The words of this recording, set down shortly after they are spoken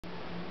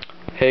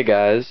Hey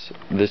guys,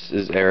 this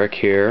is Eric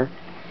here.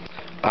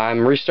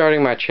 I'm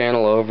restarting my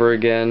channel over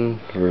again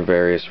for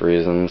various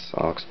reasons.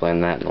 I'll explain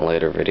that in a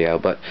later video,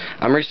 but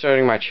I'm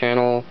restarting my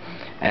channel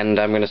and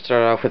I'm going to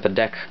start off with a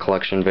deck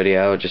collection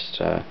video just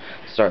to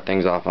start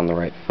things off on the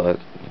right foot.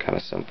 Kind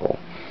of simple.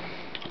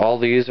 All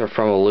these are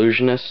from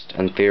Illusionist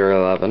and Theory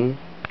 11,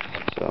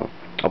 so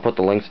I'll put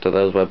the links to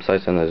those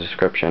websites in the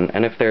description.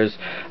 And if there's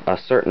a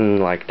certain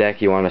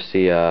deck you want to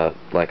see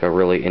like a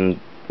really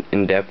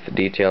in-depth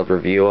detailed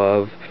review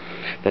of,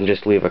 then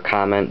just leave a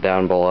comment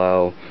down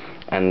below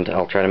and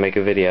I'll try to make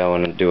a video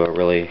and do a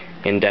really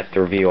in-depth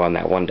review on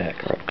that one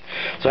deck. Right.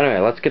 So anyway,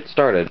 let's get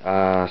started.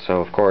 So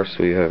of course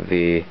we have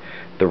the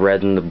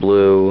red and the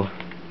blue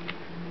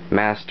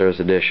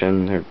Masters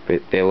edition.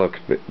 They look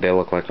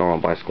like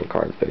normal bicycle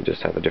cards. They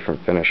just have a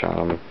different finish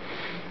on them.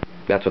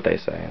 That's what they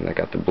say. And they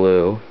got the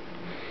blue.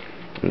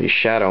 And these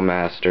Shadow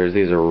Masters,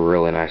 these are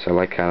really nice.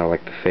 I kind of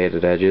like the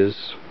faded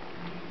edges.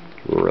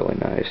 Really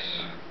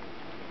nice.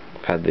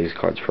 I've had these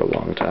cards for a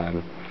long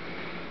time.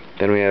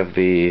 Then we have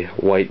the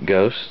White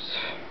Ghosts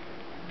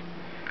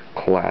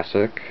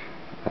Classic.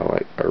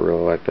 I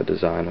really like the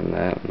design on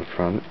that in the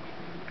front.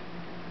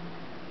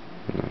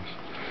 Nice.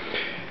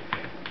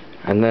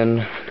 And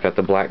then we've got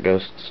the Black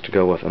Ghosts to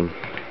go with them.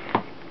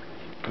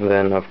 And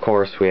then of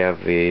course we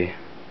have the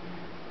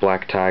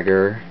Black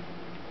Tiger,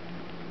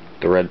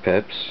 the Red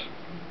Pips.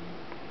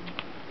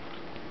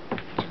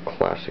 It's a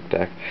classic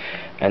deck.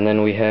 And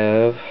then we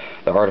have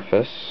the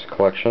Artifice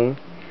collection,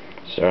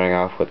 starting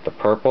off with the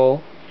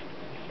purple,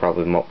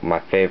 probably my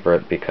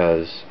favorite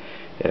because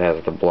it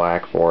has the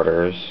black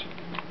borders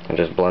and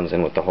just blends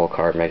in with the whole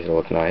card, makes it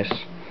look nice.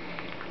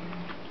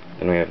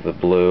 Then we have the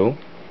blue.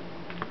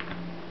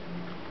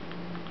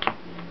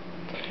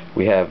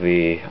 We have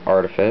the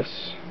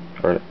Artifice,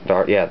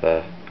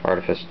 the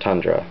Artifice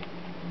Tundra.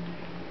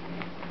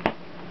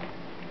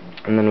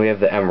 And then we have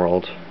the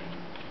Emerald,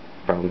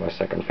 probably my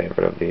second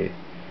favorite of the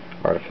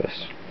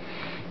Artifice.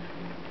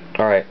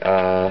 Alright,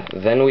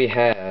 then we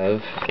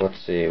have, let's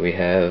see, we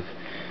have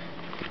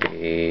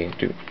the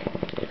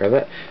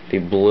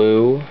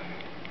blue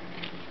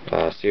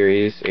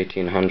series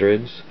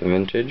 1800s, the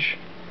vintage.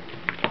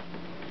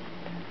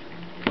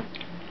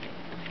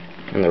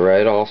 And the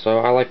red also.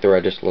 I like the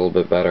red just a little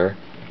bit better.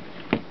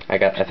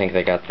 I think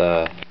they got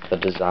the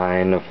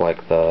design of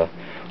like the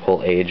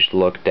whole aged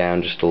look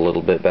down just a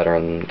little bit better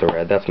on the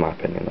red. That's my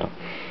opinion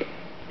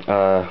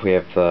though. We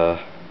have the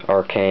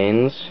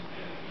Arcanes,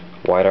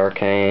 White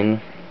Arcane,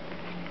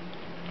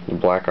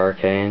 Black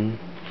Arcane.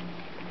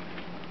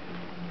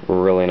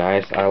 Really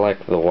nice. I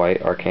like the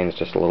White Arcanes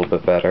just a little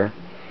bit better.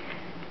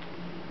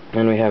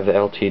 Then we have the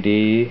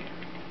LTD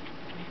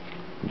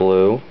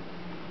Blue.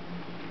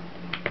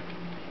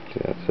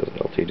 See, that says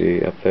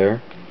LTD up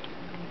there.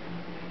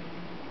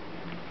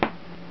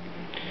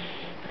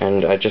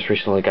 And I just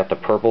recently got the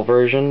purple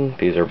version.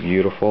 These are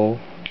beautiful.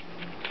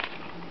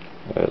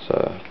 There's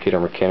a Peter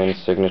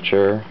McKinnon's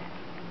signature.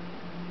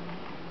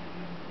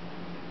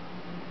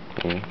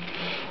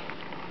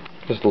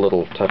 Just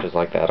little touches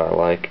like that I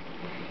like.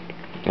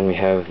 And we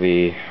have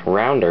the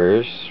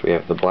Rounders. We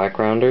have the Black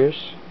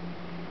Rounders,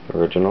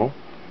 original,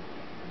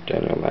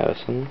 Daniel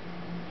Madison.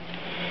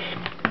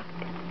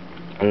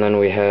 And then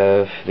we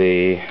have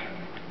the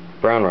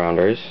Brown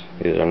Rounders.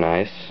 These are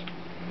nice.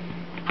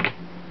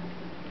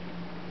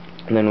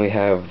 And then we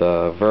have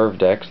the Verve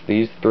decks.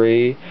 These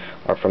three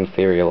are from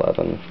Theory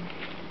 11.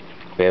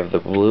 We have the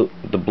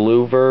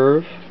blue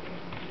Verve.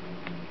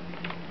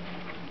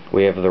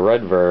 We have the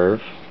red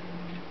Verve.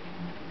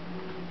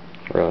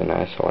 Really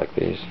nice, I like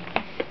these.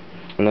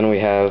 And then we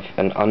have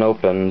an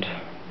unopened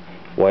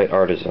White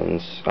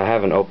Artisans. I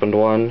haven't opened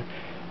one,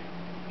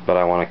 but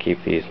I want to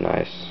keep these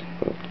nice.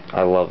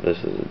 I love this.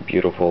 It's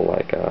beautiful,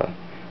 like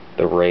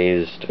the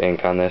raised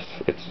ink on this.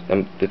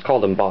 It's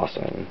called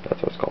embossing.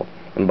 That's what it's called,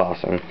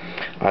 embossing.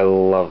 I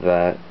love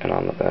that. And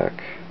on the back,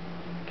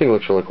 I think it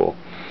looks really cool.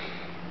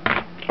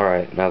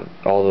 Alright, now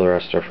all the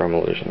rest are from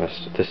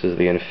Illusionist. This is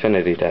the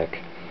Infinity deck.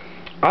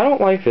 I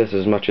don't like this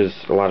as much as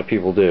a lot of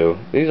people do.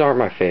 These aren't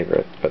my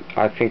favorite, but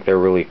I think they're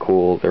really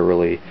cool. They're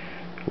really,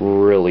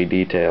 really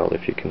detailed,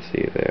 if you can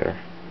see there.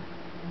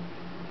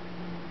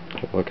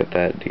 Look at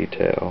that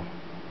detail.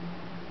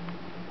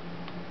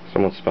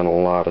 Someone spent a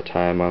lot of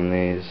time on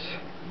these.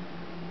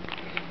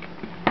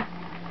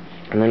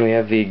 And then we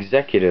have the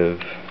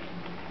Executive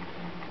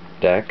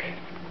deck.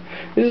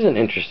 This is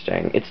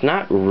interesting. It's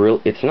not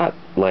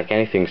like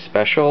anything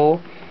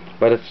special,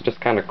 but it's just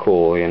kind of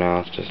cool, you know.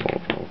 It's just a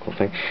little cool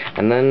thing.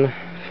 And then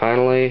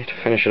finally, to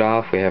finish it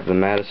off, we have the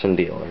Madison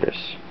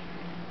Dealers.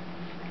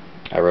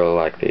 I really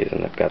like these,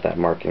 and they've got that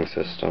marking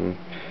system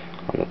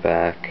on the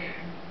back.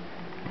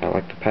 I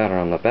like the pattern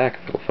on the back.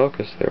 If it'll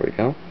focus, there we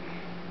go.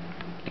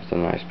 It's a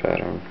nice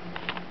pattern.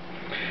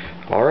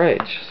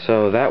 Alright,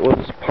 so that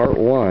was part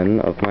 1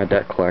 of my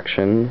deck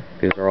collection.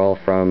 These are all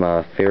from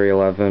Theory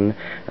 11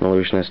 and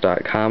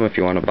Illusionist.com. If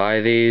you want to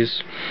buy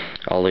these,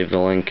 I'll leave the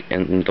link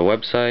in the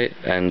website.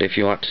 And if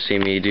you want to see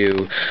me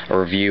do a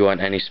review on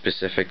any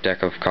specific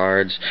deck of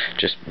cards,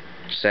 just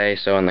say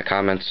so in the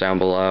comments down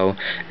below,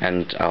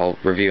 and I'll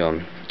review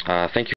them. Thank you.